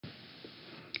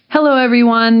Hello,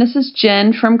 everyone. This is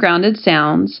Jen from Grounded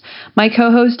Sounds. My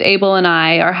co-host Abel and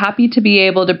I are happy to be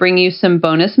able to bring you some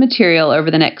bonus material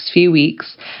over the next few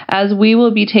weeks, as we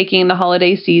will be taking the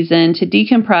holiday season to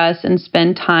decompress and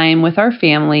spend time with our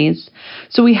families.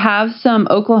 So we have some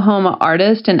Oklahoma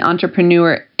artist and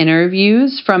entrepreneur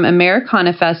interviews from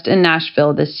Americana Fest in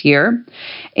Nashville this year,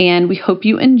 and we hope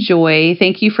you enjoy.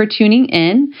 Thank you for tuning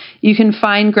in. You can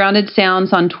find Grounded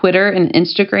Sounds on Twitter and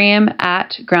Instagram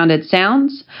at Grounded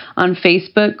Sounds, on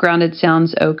Facebook, Grounded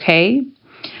Sounds OK.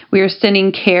 We are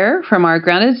sending care from our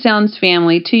Grounded Sounds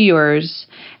family to yours.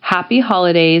 Happy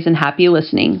holidays and happy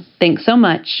listening. Thanks so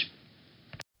much.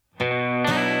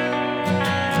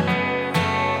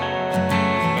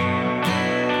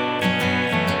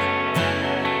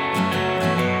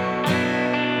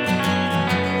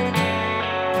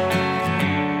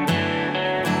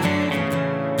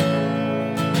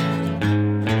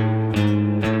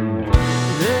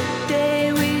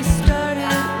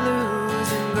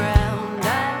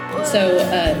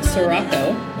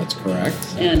 Sirocco. That's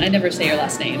correct. And I never say your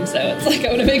last name, so it's like I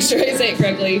want to make sure I say it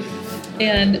correctly.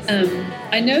 And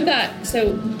I know that,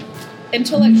 so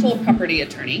intellectual property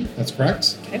attorney. That's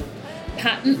correct. Okay.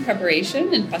 Patent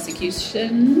preparation and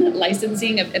prosecution,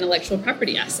 licensing of intellectual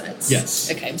property assets. Yes.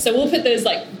 Okay, so we'll put those,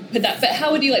 but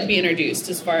how would you be introduced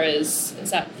as far as,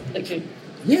 is that good?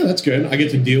 Yeah, that's good. I get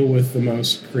to deal with the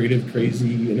most creative,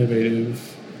 crazy,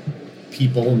 innovative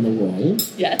people in the world.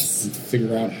 Yes. And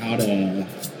figure out how to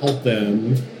help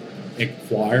them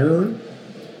acquire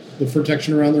the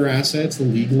protection around their assets, the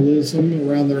legalism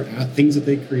around their things that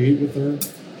they create with their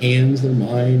hands, their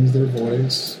minds, their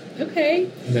voice. Okay.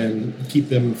 And then keep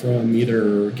them from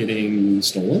either getting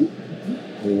stolen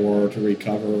or to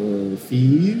recover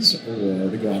fees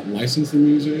or to go out and license the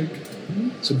music.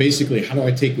 So basically, how do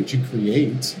I take what you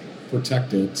create,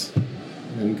 protect it,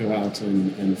 and go out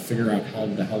and figure out how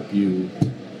to help you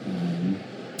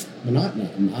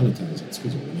monetize it.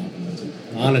 Excuse me,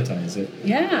 monetize it.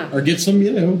 Yeah. Or get some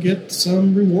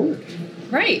reward.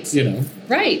 Right.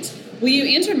 Right. Well,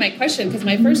 you answered my question, because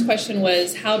my first question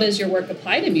was, how does your work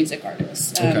apply to music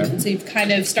artists? Okay. And so you've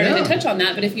kind of started to touch on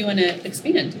that, but if you want to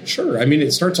expand. Sure. I mean,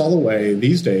 it starts all the way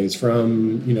these days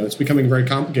from, it's becoming very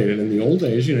complicated. In the old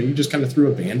days, you just kind of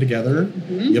threw a band together.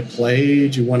 Mm-hmm. You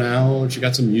played, you went out, you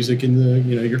got some music in the,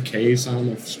 your case on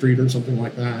the street or something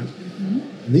like that. Mm-hmm.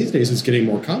 And these days it's getting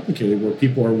more complicated where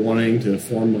people are wanting to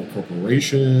form a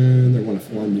corporation, they want to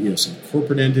form, some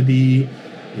corporate entity.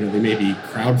 They may be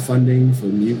crowdfunding for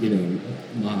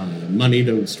money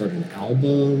to start an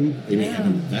album. They may have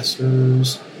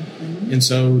investors. Mm-hmm. And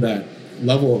so that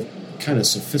level of kind of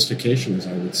sophistication, as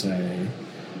I would say,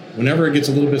 whenever it gets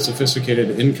a little bit sophisticated,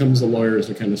 in comes the lawyers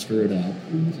to kind of screw it up.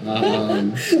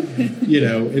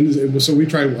 And so we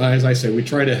try, as I say, we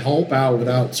try to help out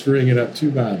without screwing it up too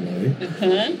badly.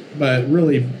 Uh-huh. But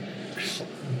really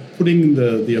putting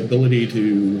the ability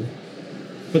to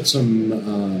put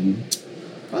some...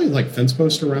 probably like fence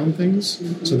posts around things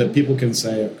so that people can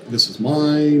say, this is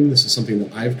mine, this is something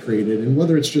that I've created. And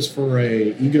whether it's just for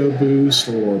a ego boost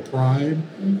or pride,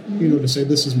 to say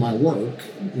this is my work,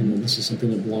 this is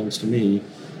something that belongs to me.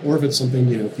 Or if it's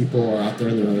something, people are out there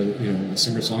and they're a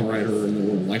singer-songwriter and they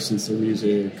want to license their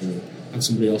music or have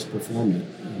somebody else perform it.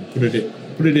 Put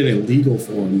it in a legal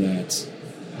form that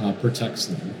protects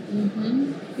them.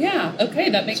 Mm-hmm. Yeah, okay,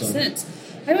 that makes sense.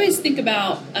 I always think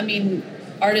about,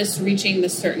 artists reaching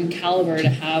this certain caliber to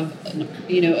have,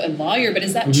 a lawyer, but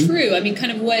is that true?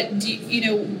 Kind of what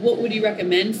what would you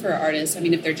recommend for artists?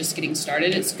 If they're just getting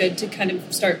started, it's good to kind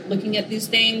of start looking at these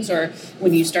things, or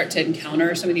when you start to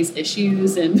encounter some of these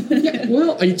issues and... Yeah,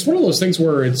 well, it's one of those things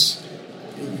where it's,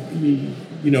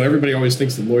 everybody always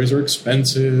thinks that lawyers are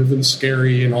expensive and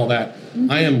scary and all that.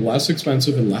 Mm-hmm. I am less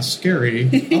expensive and less scary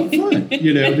up front,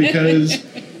 because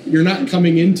you're not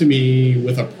coming into me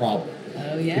with a problem.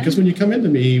 Yeah. Because when you come into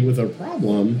me with a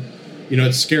problem,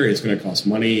 it's scary. It's going to cost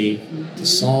money to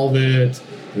solve it.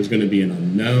 There's going to be an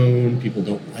unknown. People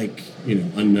don't like,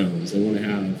 unknowns. They want to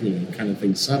have, kind of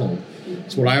things settled.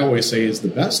 So what I always say is the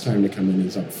best time to come in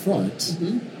is up front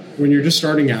when you're just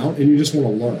starting out and you just want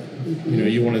to learn.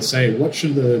 You want to say, what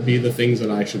should be the things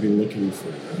that I should be looking for?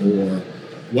 Or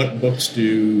what books do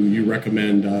you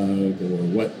recommend of? Or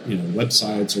what,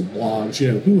 websites or blogs?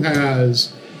 Who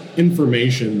has...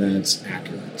 information that's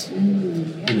accurate,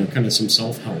 kind of some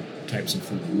self-help types of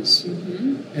things.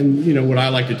 And, what I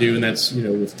like to do, and that's,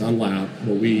 with Dunlap,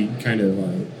 what we kind of,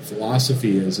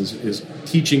 philosophy is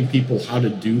teaching people how to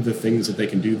do the things that they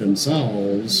can do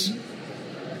themselves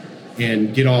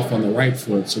and get off on the right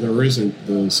foot so there isn't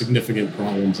the significant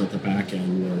problems at the back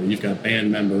end where you've got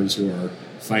band members who are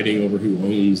fighting over who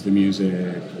owns the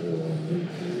music, or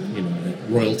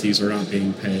royalties are not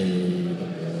being paid,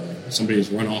 or somebody's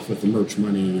run off with the merch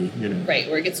money, Right,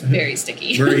 where it gets very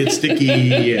sticky. Where it gets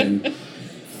sticky and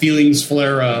feelings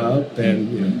flare up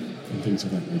and things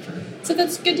of that nature. So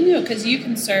that's good to know, because you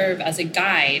can serve as a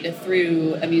guide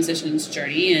through a musician's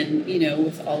journey and,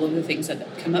 with all of the things that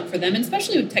come up for them, and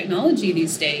especially with technology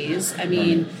these days. I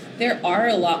mean, there are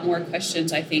a lot more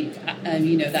questions, I think,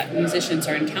 that musicians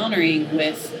are encountering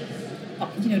with,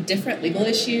 different legal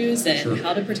issues and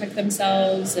how to protect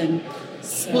themselves. And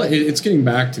so. Well, it's getting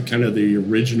back to kind of the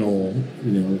original,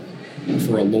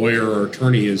 for a lawyer or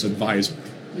attorney is advisor.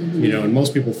 Mm-hmm. And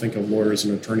most people think of lawyers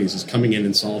and attorneys as coming in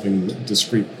and solving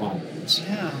discrete problems.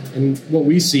 Yeah. And what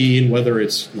we see, and whether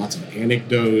it's lots of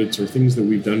anecdotes or things that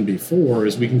we've done before,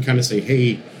 is we can kind of say,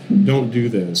 hey, don't do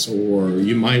this, or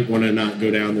you might want to not go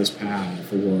down this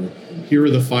path, or here are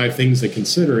the 5 things to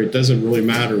consider. It doesn't really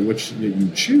matter which that you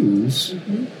choose,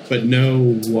 but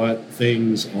know what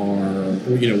things are,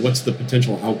 what's the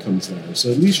potential outcomes there.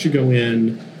 So at least you go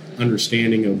in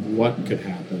understanding of what could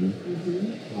happen.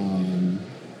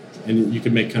 And you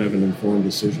can make kind of an informed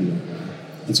decision that way.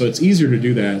 And so it's easier to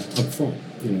do that up front.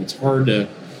 It's hard to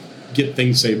get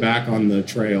things, say, back on the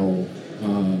trail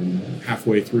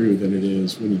halfway through than it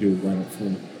is when you do it right up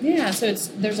front. Yeah, so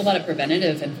there's a lot of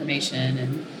preventative information,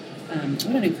 and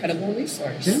what an incredible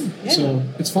resource. Yeah. So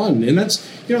it's fun. And that's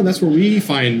where we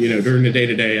find, during the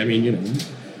day-to-day, I mean,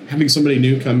 having somebody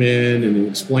new come in and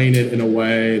explain it in a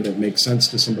way that makes sense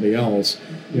to somebody else,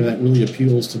 that really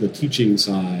appeals to the teaching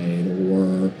side.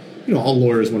 Or all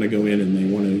lawyers want to go in and they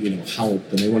want to help,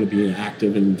 and they want to be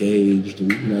active and engaged,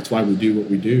 and that's why we do what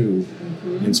we do.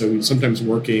 And so sometimes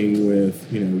working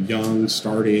with young,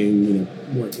 starting,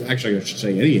 actually I should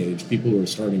say any age, people who are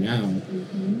starting out,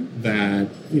 that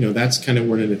that's kind of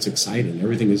when it's exciting.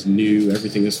 Everything is new,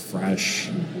 everything is fresh.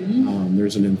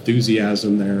 There's an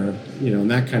enthusiasm there, and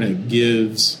that kind of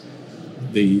gives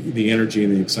the energy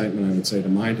and the excitement, I would say, to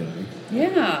my day.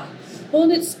 Yeah. Well,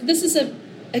 and this is a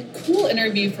cool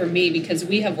interview for me, because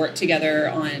we have worked together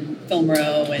on Film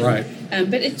Row,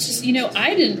 and but it's just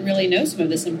I didn't really know some of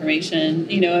this information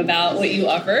about what you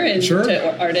offer and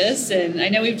to artists, and I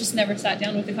know we've just never sat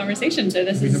down with the conversation, so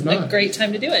this is a great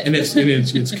time to do it. And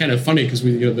it's kind of funny, because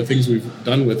the things we've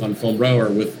done with on Film Row are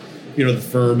with the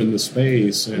firm and the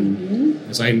space, and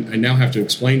as I now have to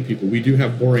explain to people, we do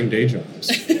have boring day jobs.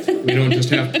 We don't just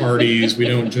have parties. We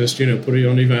don't just put it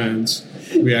on events.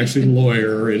 We actually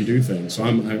lawyer and do things. So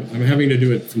I'm having to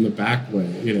do it from the back way.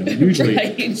 Usually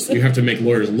you have to make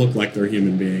lawyers look like they're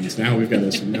human beings. Now we've got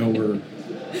this. Now we're.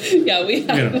 Yeah, we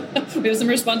have some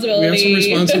responsibility. We have some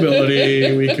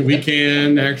responsibility. We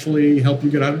can actually help you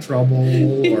get out of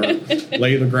trouble or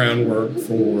lay the groundwork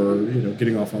for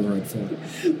getting off on the right foot.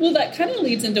 Well, that kind of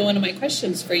leads into one of my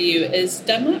questions for you. Is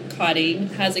Dunlap Cotting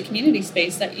has a community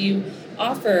space that you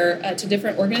offer to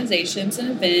different organizations and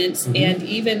events, and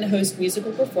even host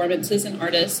musical performances and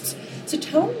artists. So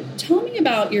tell me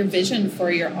about your vision for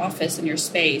your office and your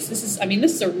space. This is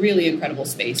a really incredible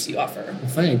space you offer. Well,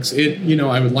 thanks.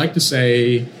 I would like to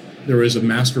say there is a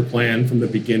master plan from the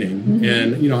beginning,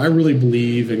 and I really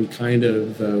believe in kind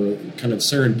of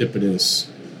serendipitous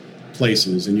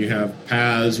places, and you have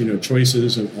paths,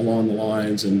 choices along the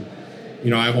lines, and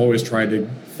I've always tried to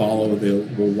follow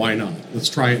why not? Let's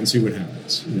try it and see what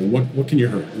happens. What can you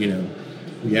hurt?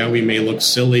 We may look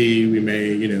silly. We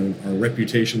may, our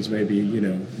reputations may be,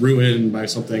 ruined by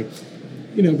something,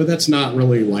 but that's not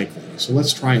really likely. So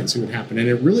let's try it and see what happens. And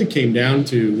it really came down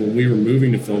to when we were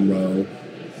moving to Film Row,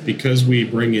 because we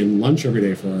bring in lunch every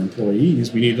day for our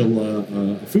employees, we needed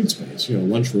a food space,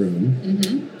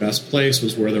 lunchroom. Best place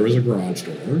was where there was a garage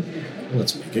door.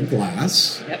 Let's make it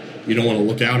glass. Yep. You don't want to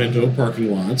look out into a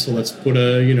parking lot, so let's put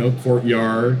a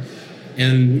courtyard.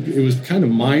 And it was kind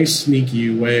of my sneaky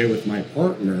way with my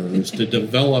partners to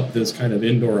develop this kind of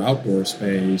indoor-outdoor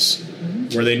space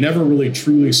where they never really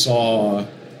truly saw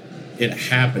it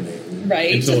happening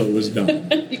until it was done.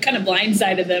 You kind of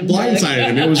blindsided them.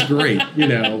 It was great,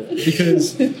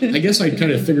 because I guess I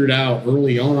kind of figured out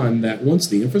early on that once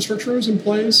the infrastructure was in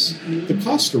place, the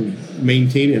cost to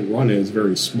maintain and run it is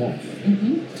very small.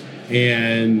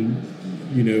 And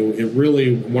it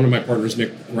really, one of my partners,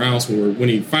 Nick Rouse, when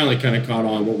he finally kind of caught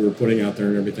on what we were putting out there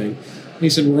and everything, he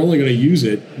said, we're only going to use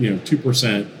it,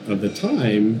 2% of the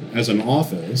time as an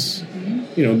office.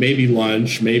 Maybe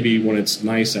lunch, maybe when it's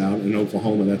nice out in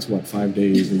Oklahoma, that's 5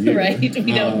 days a year. Right, we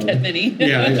don't get many.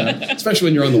 Yeah, especially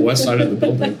when you're on the west side of the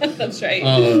building. That's right.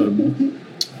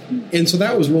 And so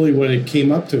that was really what it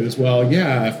came up to as well.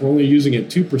 Yeah, if we're only using it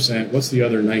 2%, what's the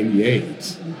other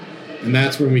 98? And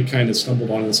that's when we kind of stumbled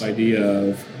on this idea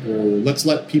of, well, let's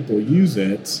let people use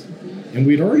it. And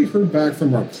we'd already heard back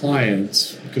from our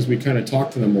clients, because we kind of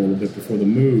talked to them a little bit before the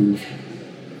move,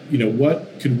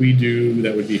 what could we do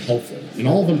that would be helpful? And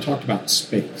all of them talked about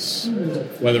space,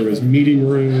 whether it was meeting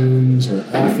rooms or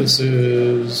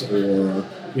offices or,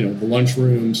 the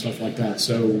lunchroom, stuff like that.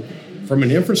 So from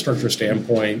an infrastructure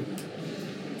standpoint,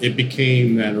 it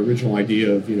became that original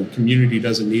idea of, community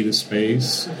doesn't need a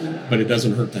space, but it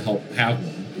doesn't hurt to help have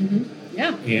one. Mm-hmm.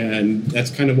 Yeah. And that's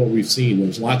kind of what we've seen.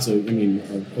 There's lots of, our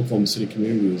Oklahoma City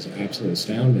community is absolutely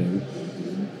astounding.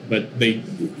 But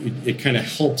it kind of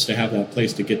helps to have that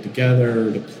place to get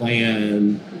together, to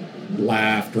plan,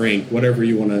 laugh, drink, whatever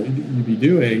you want to be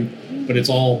doing. But it's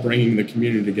all bringing the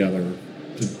community together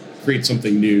to create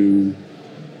something new,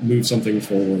 move something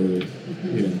forward,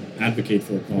 advocate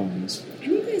for a cause.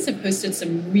 And you guys have hosted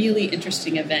some really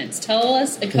interesting events. Tell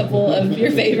us a couple of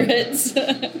your favorites.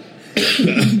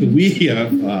 We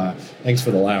have, thanks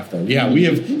for the laugh though. Yeah, we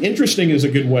have, interesting is a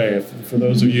good way. For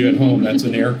those of you at home, that's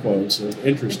in air quotes, so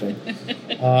interesting.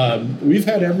 We've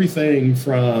had everything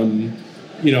from,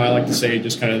 I like to say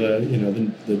just kind of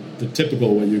the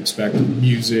typical what you expect,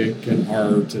 music and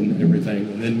art and everything.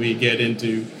 And then we get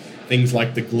into things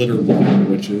like the Glitter Ball,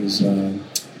 which is a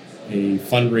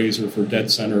fundraiser for Dead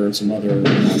Center and some other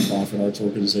nonprofit arts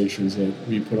organizations that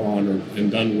we put on and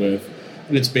done with.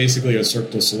 And it's basically a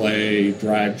Cirque du Soleil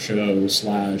drag show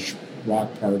 /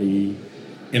 rock party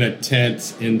in a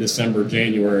tent in December,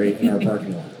 January in our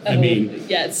parking lot. I mean,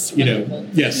 yes,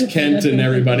 yes, Kent and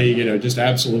everybody, just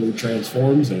absolutely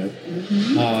transforms it.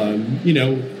 Mm-hmm.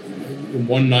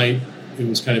 One night it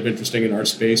was kind of interesting in our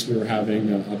space. We were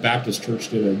having a Baptist church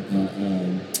did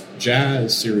a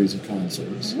jazz series of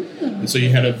concerts. And so you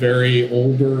had a very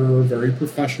older, very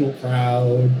professional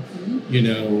crowd,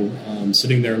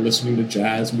 sitting there listening to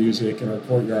jazz music in our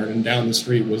courtyard. And down the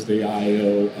street was the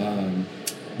IO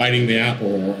Biting the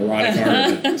Apple erotic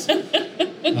art.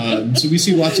 So we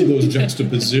see lots of those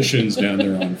juxtapositions down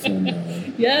there on film.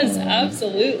 Yes,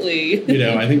 absolutely.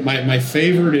 I think my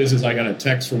favorite is I got a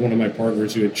text from one of my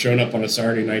partners who had shown up on a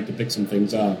Saturday night to pick some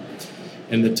things up.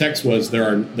 And the text was,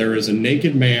 there is a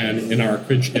naked man in our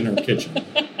kitchen.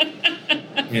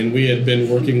 And we had been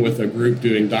working with a group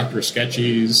doing Dr.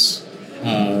 Sketchy's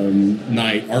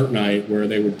art night, where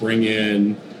they would bring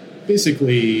in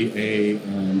basically a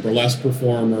burlesque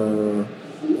performer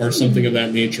or something of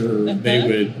that nature. They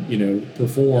would,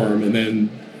 perform, and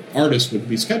then artists would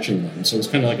be sketching them. So it was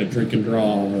kind of like a drink and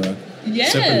draw or a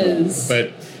sip and draw.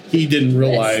 But he didn't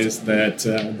realize that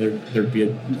there'd be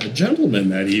a gentleman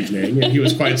that evening, and he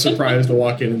was quite surprised to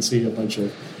walk in and see a bunch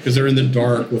of, because they're in the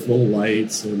dark with little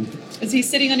lights. And is he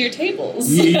sitting on your tables?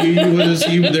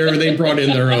 They brought in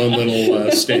their own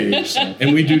little stage, so.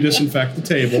 And we do disinfect the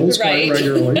tables quite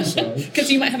regularly.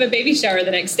 Because you might have a baby shower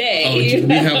the next day. Oh,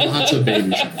 we have lots of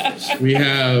baby showers. We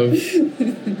have.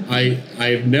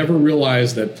 I've never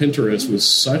realized that Pinterest was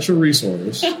such a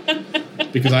resource.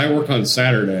 Because I work on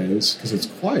Saturdays, because it's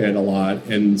quiet a lot,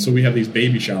 and so we have these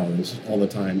baby showers all the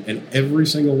time, and every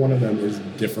single one of them is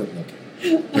different looking.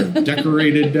 They're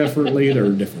decorated differently, there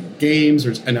are different games,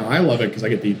 and I love it because I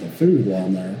get to eat the food while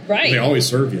I'm there. Right. They always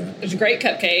serve you. There's great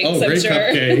cupcakes,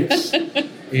 cupcakes,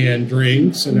 and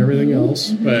drinks and everything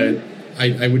else, but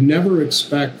I would never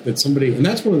expect that somebody, and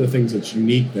that's one of the things that's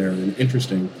unique there and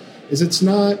interesting, is it's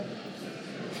not,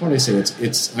 how would I say,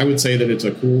 I would say that it's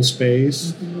a cool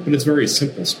space, but it's a very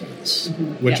simple space,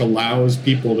 which allows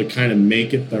people to kind of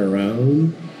make it their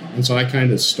own. And so I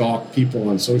kind of stalk people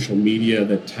on social media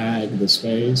that tag the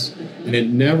space, and it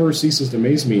never ceases to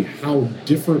amaze me how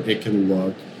different it can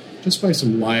look just by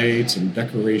some lights and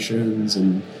decorations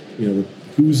and,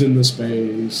 who's in the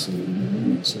space.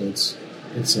 And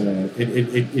so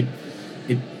it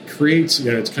creates,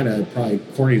 it's kind of probably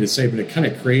corny to say, but it kind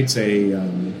of creates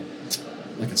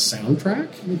like a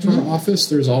soundtrack to our office.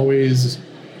 There's always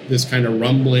this kind of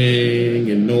rumbling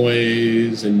and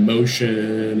noise and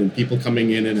motion and people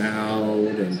coming in and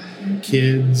out and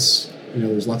kids.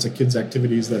 There's lots of kids'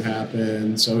 activities that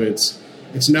happen. So it's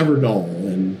never dull.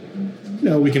 And,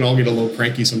 we can all get a little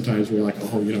cranky sometimes. We're like, I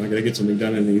got to get something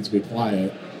done and it needs to be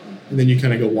quiet. And then you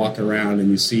kind of go walk around and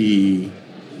you see,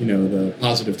 the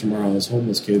Positive Tomorrow's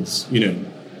homeless kids,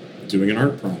 doing an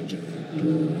art project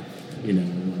or, a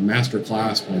master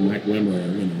class by Mike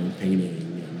Wimmer, painting.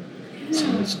 So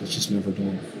it's just never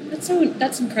dull.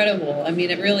 That's incredible. I mean,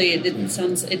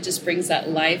 it just brings that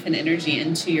life and energy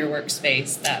into your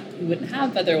workspace that you wouldn't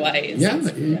have otherwise. Yeah,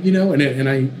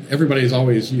 and everybody's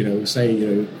always,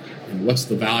 say, what's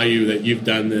the value that you've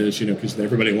done this, because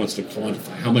everybody wants to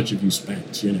quantify how much have you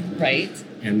spent, Right.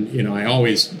 And, I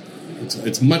always,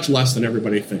 it's much less than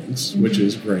everybody thinks, which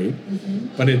is great.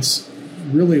 But it's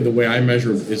really the way I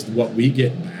measure is what we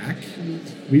get back.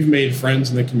 We've made friends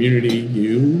in the community,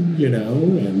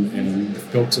 and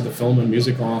folks at the film and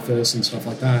music office and stuff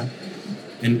like that.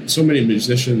 And so many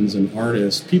musicians and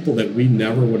artists, people that we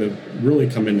never would have really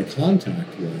come into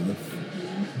contact with,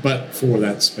 but for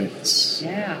that space.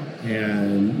 Yeah.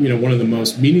 And, one of the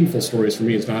most meaningful stories for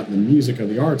me is not in the music or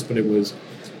the arts, but it was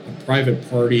a private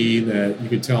party that you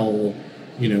could tell,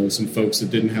 some folks that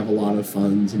didn't have a lot of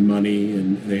funds and money,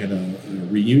 and they had a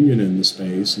reunion in the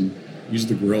space and used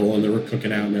the grill, and they were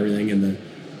cooking out and everything. And the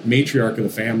matriarch of the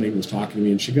family was talking to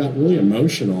me, and she got really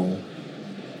emotional,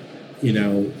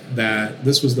 that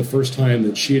this was the first time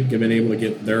that she had been able to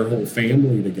get their whole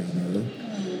family together,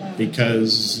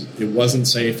 because it wasn't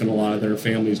safe in a lot of their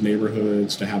families'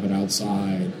 neighborhoods to have it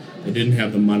outside. They didn't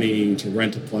have the money to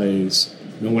rent a place.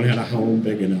 No one had a home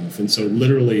big enough. And so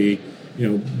literally,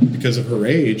 because of her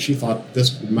age, she thought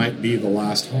this might be the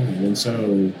last time. And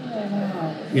so,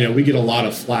 we get a lot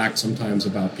of flack sometimes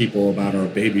about our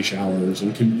baby showers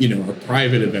and, our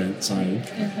private event side.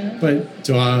 But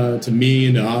to me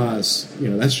and to us,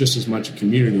 that's just as much a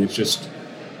community. It's just,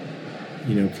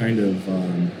 kind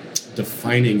of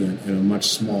defining it in a much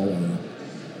smaller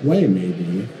way,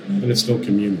 maybe. But it's still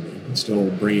community. It's still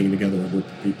bringing together a group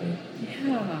of people.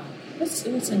 Yeah,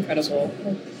 that's incredible.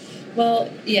 Well,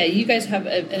 yeah, you guys have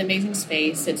an amazing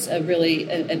space. It's a really,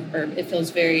 it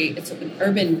feels it's an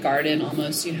urban garden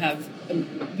almost. You have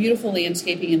beautiful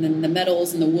landscaping, and then the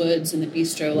metals and the woods and the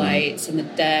bistro lights and the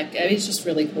deck. It's just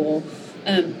really cool.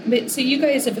 So you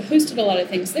guys have hosted a lot of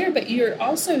things there, but you're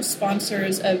also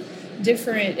sponsors of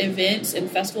different events and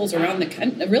festivals around the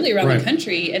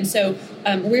country. And so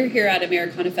we're here at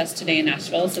Americana Fest today in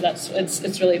Nashville, so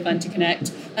it's really fun to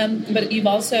connect. But you've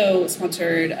also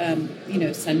sponsored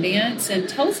Sundance, and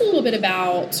tell us a little bit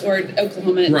about, or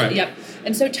Oklahoma. Right. Yep.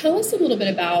 And so tell us a little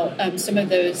bit about some of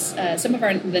those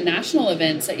the national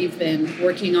events that you've been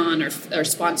working on or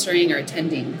sponsoring or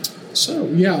attending. So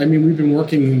we've been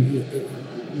working.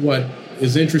 What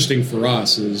is interesting for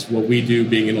us is what we do,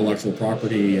 being intellectual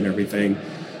property and everything,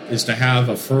 is to have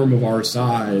a firm of our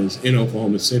size in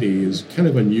Oklahoma City is kind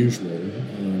of unusual.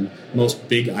 Most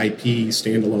big IP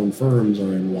standalone firms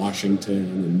are in Washington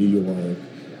and New York,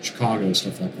 Chicago,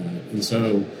 stuff like that. And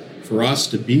so for us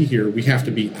to be here, we have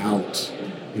to be out.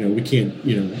 We can't,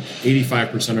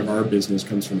 85% of our business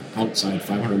comes from outside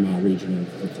 500-mile region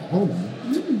of Oklahoma.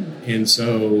 And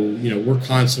so, we're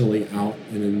constantly out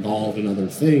and involved in other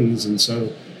things. And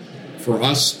so for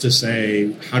us to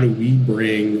say, how do we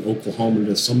bring Oklahoma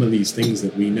to some of these things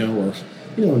that we know, or,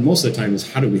 and most of the time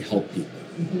is how do we help people?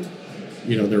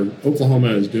 Oklahoma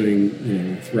is doing,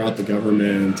 throughout the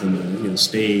government and the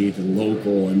state and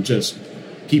local and just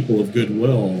people of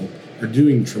goodwill are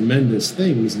doing tremendous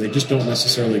things, and they just don't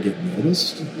necessarily get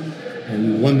noticed.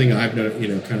 And one thing I've noticed,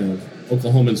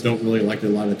 Oklahomans don't really like to a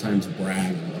lot of times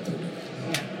brag on what they're doing,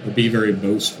 or be very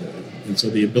boastful. And so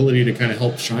the ability to kind of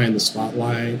help shine the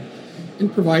spotlight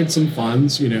and provide some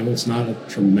funds, it's not a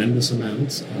tremendous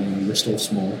amount. We're still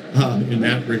small in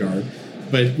that regard.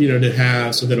 But, to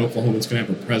have, so that Oklahomans can have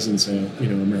a presence at,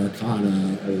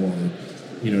 Americana, or,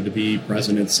 to be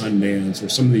present at Sundance, or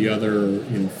some of the other,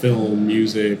 film,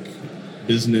 music,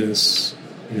 business,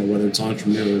 whether it's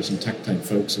entrepreneurs and tech type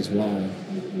folks as well.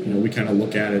 We kind of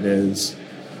look at it as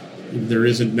there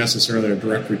isn't necessarily a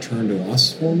direct return to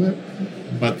us from it,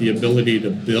 but the ability to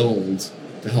build,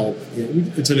 to help,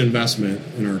 it's an investment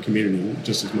in our community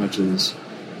just as much as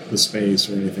the space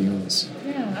or anything else.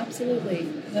 Yeah, absolutely.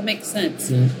 That makes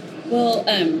sense. Yeah. Well,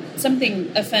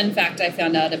 a fun fact I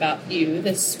found out about you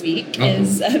this week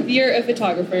is you're a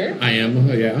photographer. I am,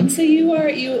 yeah. And so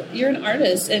you're an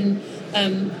artist, and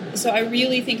so I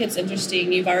really think it's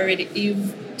interesting.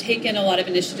 You've taken a lot of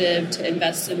initiative to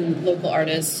invest in local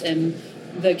artists and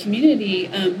the community.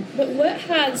 But what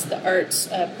has the arts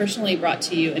personally brought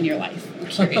to you in your life? I'm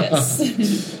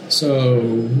curious.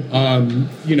 So,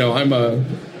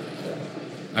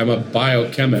 I'm a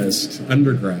biochemist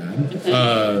undergrad,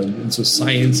 and so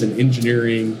science and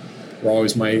engineering were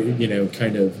always my,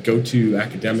 kind of go-to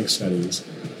academic studies.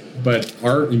 But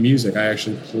art and music, I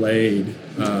actually played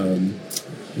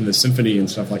in the symphony and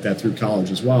stuff like that through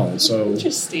college as well. So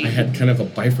I had kind of a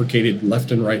bifurcated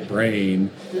left and right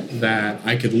brain that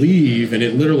I could leave, and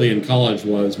it literally in college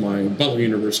was my Butler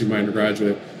University, my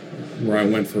undergraduate, where I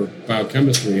went for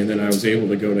biochemistry, and then I was able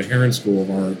to go to Heron School of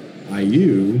Art,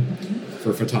 IU,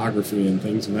 for photography and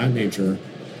things of that nature.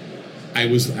 I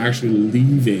was actually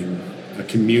leaving a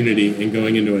community and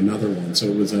going into another one. So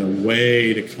it was a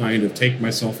way to kind of take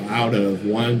myself out of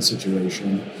one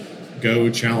situation, go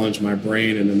challenge my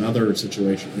brain in another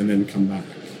situation, and then come back.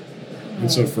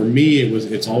 And so for me,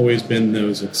 it's always been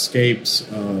those escapes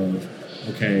of,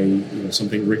 okay,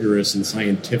 something rigorous and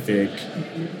scientific.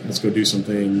 Let's go do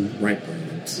something right brained.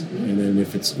 And then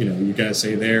if it's, you guys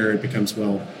say there, it becomes,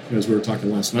 as we were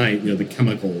talking last night, the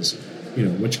chemicals,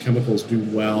 which chemicals do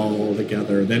well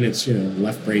together. Then it's,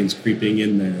 left brain's creeping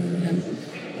in there.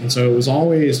 And so it was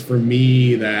always for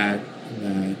me that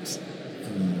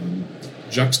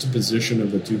juxtaposition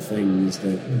of the two things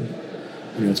that,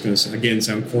 it's going to, again,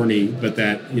 sound corny, but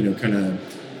that, kind of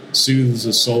soothes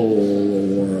the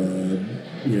soul, or,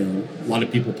 a lot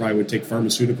of people probably would take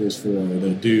pharmaceuticals for,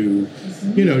 they do,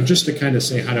 just to kind of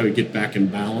say, how do I get back in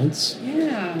balance?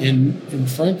 Yeah. And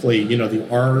frankly, the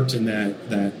art and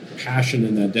that passion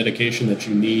and that dedication that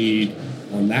you need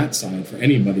on that side for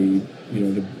anybody,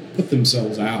 to put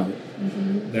themselves out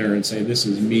there and say, this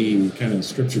is me, kind of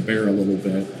strips you bare a little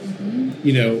bit.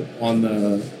 On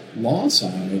the law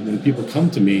side, when people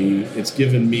come to me, it's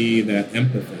given me that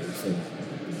empathy for them.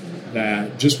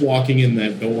 That just walking in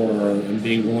that door and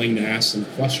being willing to ask some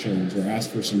questions or ask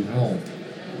for some help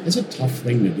is a tough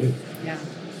thing to do. Yeah.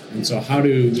 And so how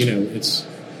do,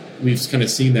 we've kind of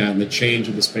seen that in the change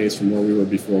of the space from where we were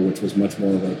before, which was much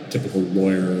more of a typical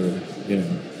lawyer,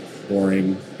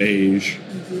 boring, beige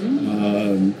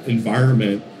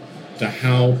environment, to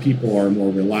how people are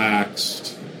more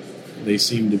relaxed. They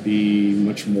seem to be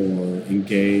much more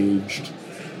engaged,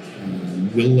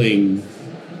 willing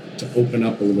to open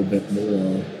up a little bit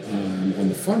more on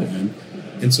the front end.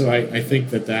 And so I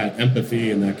think that empathy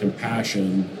and that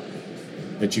compassion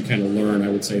that you kind of learn, I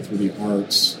would say, through the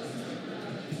arts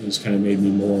has kind of made me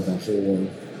more of a whole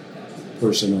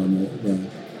person on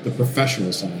the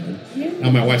professional side. Yeah. Now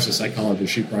my wife's a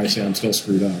psychologist. She'd probably say I'm still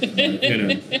screwed up. But,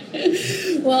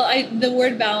 Well, the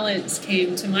word balance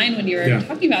came to mind when you were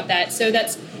talking about that. So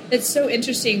it's so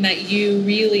interesting that you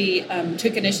really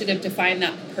took initiative to find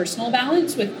that personal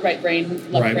balance with right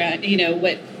brain, left brain,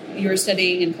 what you were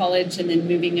studying in college and then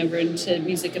moving over into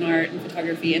music and art and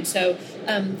photography. And so,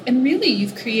 and really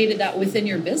you've created that within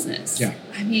your business. Yeah.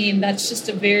 I mean, that's just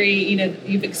a very,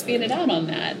 you've expanded out on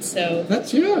that. So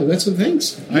that's the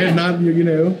things. Yeah. I had not,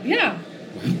 Yeah.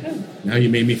 Now you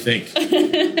made me think.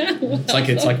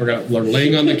 It's like we're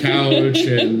laying on the couch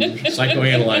and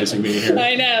psychoanalyzing me here.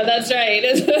 I know, that's right.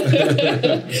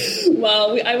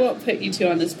 Well, I won't put you two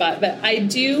on the spot, but I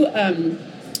do.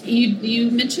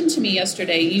 You mentioned to me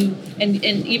yesterday, and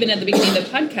even at the beginning of the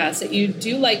podcast, that you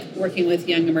do like working with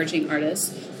young emerging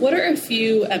artists. What are a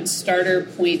few starter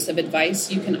points of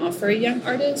advice you can offer a young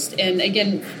artist? And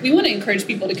again, we want to encourage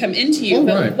people to come into you,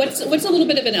 but what's a little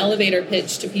bit of an elevator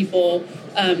pitch to people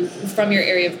from your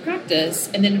area of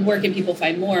practice? And then where can people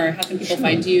find more? How can people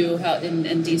find you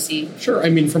in DC? Sure. I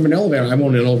mean, from an elevator, I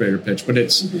want an elevator pitch, but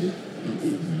it's...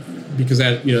 Because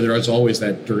that there is always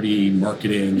that dirty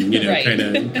marketing right.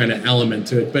 kind of element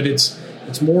to it, but it's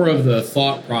more of the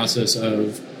thought process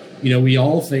of we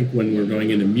all think when we're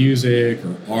going into music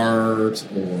or art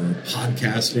or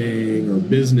podcasting or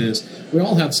business, we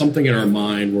all have something in our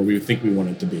mind where we think we want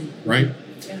it to be, right?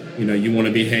 Yeah. You want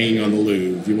to be hanging on the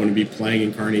Louvre, you want to be playing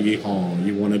in Carnegie Hall,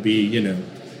 you want to be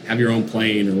have your own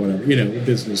plane or whatever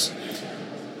business.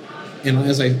 And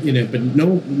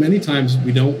many times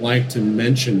we don't like to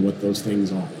mention what those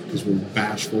things are because we're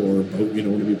bashful or want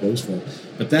to be boastful.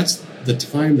 But that's the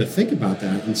time to think about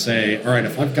that and say, all right,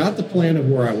 if I've got the plan of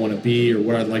where I want to be or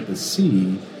what I'd like to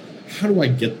see, how do I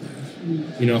get there?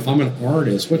 If I'm an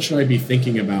artist, what should I be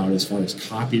thinking about as far as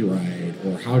copyright,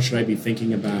 or how should I be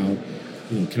thinking about,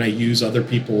 can I use other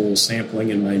people's sampling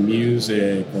in my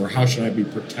music, or how should I be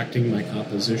protecting my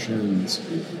compositions?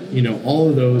 All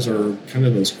of those are kind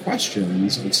of those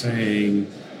questions of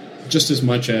saying, just as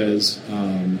much as,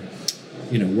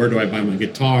 where do I buy my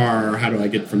guitar? How do I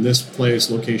get from this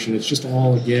place, location? It's just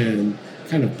all, again,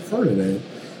 kind of part of it.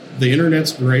 The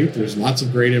internet's great. There's lots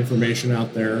of great information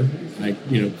out there. I,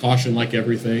 caution like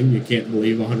everything. You can't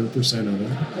believe 100% of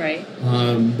it. Right.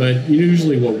 But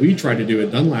usually what we try to do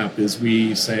at Dunlap is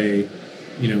we say,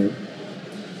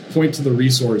 point to the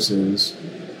resources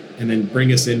and then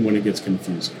bring us in when it gets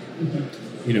confusing.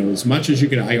 Mm-hmm. As much as you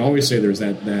can, I always say there's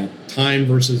that time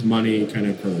versus money kind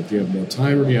of curve. Do you have more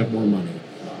time or do you have more money?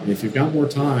 And if you've got more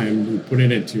time, you put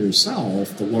in it to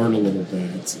yourself to learn a little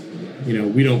bit.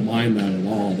 We don't mind that at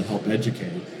all to help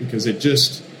educate, because it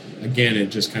just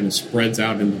kind of spreads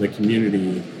out into the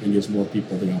community and gives more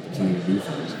people the opportunity to do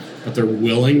things. But they're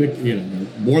willing to,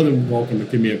 they're more than welcome to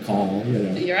give me a call.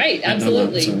 You're right,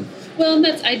 absolutely. Well,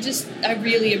 and I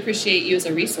really appreciate you as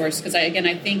a resource because I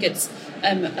think it's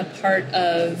a part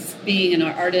of being an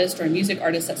artist or a music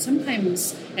artist that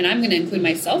sometimes, and I'm going to include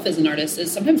myself as an artist,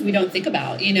 is sometimes we don't think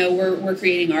about. We're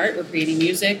creating art, we're creating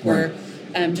music, we're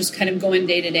just kind of going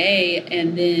day to day,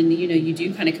 and then you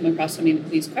do kind of come across some of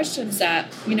these questions that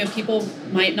people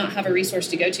might not have a resource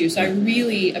to go to. So I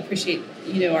really appreciate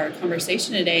our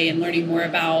conversation today and learning more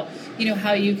about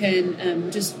how you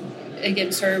can just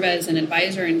again serve as an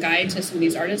advisor and guide to some of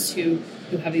these artists who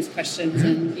have these questions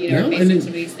and are facing some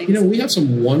of these things. We have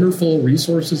some wonderful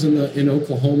resources in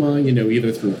Oklahoma.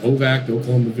 Either through OVAC, the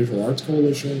Oklahoma Visual Arts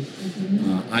Coalition,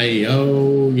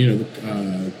 IEO. The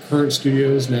current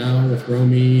studios now with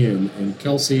Romy and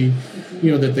Kelsey.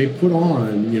 That they put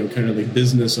on kind of the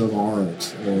business of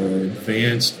art or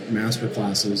advanced master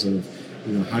classes of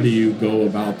how do you go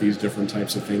about these different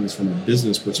types of things from a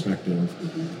business perspective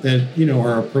that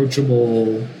are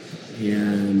approachable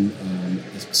and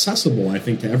accessible, I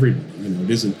think, to everybody. It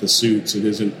isn't the suits. It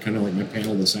isn't kind of like my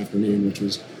panel this afternoon, which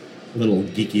was a little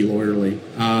geeky, lawyerly.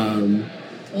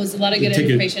 It was a lot of good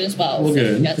information as well. Well,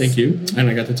 good. Yes. Thank you. And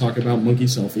I got to talk about monkey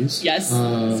selfies. Yes.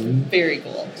 Very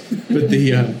cool. But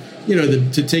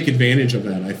to take advantage of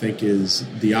that, I think, is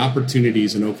the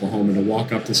opportunities in Oklahoma to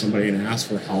walk up to somebody and ask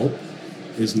for help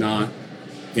is not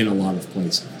in a lot of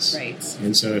places. Right.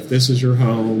 And so if this is your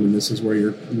home and this is where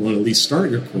you want to at least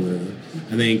start your career,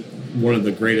 I think one of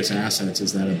the greatest assets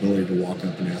is that ability to walk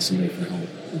up and ask somebody for help.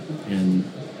 And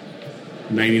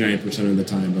 99% of the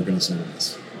time, they're going to say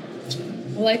yes.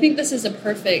 Well, I think this is a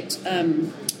perfect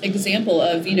example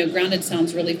of, Grounded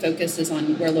Sounds really focuses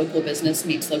on where local business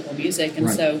meets local music. And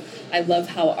so I love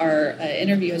how our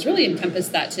interview has really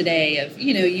encompassed that today of,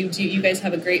 you guys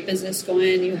have a great business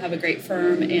going, you have a great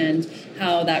firm, and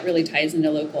how that really ties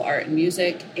into local art and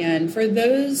music. And for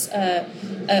those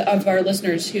of our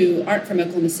listeners who aren't from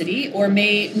Oklahoma City or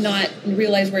may not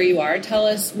realize where you are, tell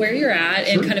us where you're at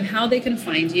and kind of how they can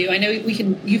find you. I know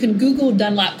you can Google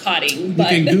Dunlap Cotting.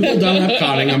 But you can Google Dunlap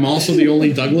Cotting. I'm also the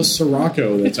only Douglas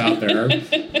Sirocco that's out there.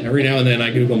 Every now and then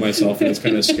I Google myself and it's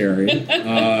kind of scary.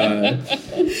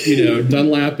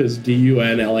 Dunlap is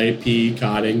DUNLAP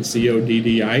Cotting,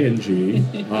 CODDING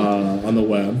on the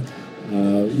web.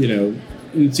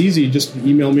 It's easy. Just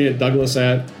email me at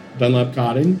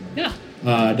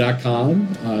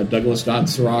douglas@dunlapcotting.com,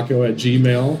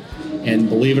 douglas.sirocco@gmail. And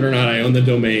believe it or not, I own the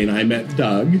domain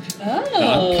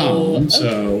imetdoug.com.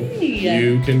 So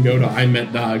you can go to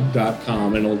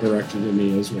imetdoug.com and it'll direct you to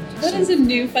me as well. That is a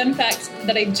new fun fact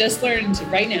that I just learned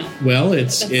right now. Well,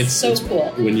 it's so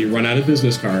cool. When you run out of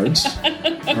business cards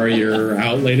or you're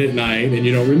out late at night and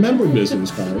you don't remember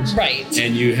business cards. Right.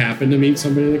 And you happen to meet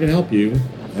somebody that can help you,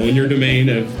 own your domain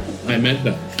of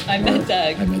imetdoug.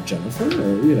 imetdoug. I met Jennifer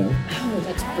Oh,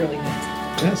 that's brilliant.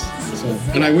 Yes.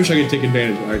 And I wish I could take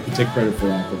advantage. I could take credit for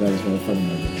that, but that was one of fun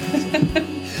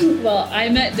memories. Well, I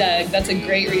Met Doug. That's a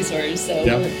great resource. So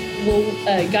we'll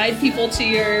guide people to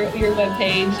your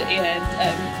webpage. And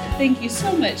thank you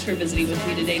so much for visiting with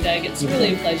me today, Doug. It's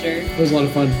really a pleasure. It was a lot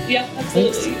of fun. Yeah,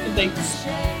 absolutely. Thanks.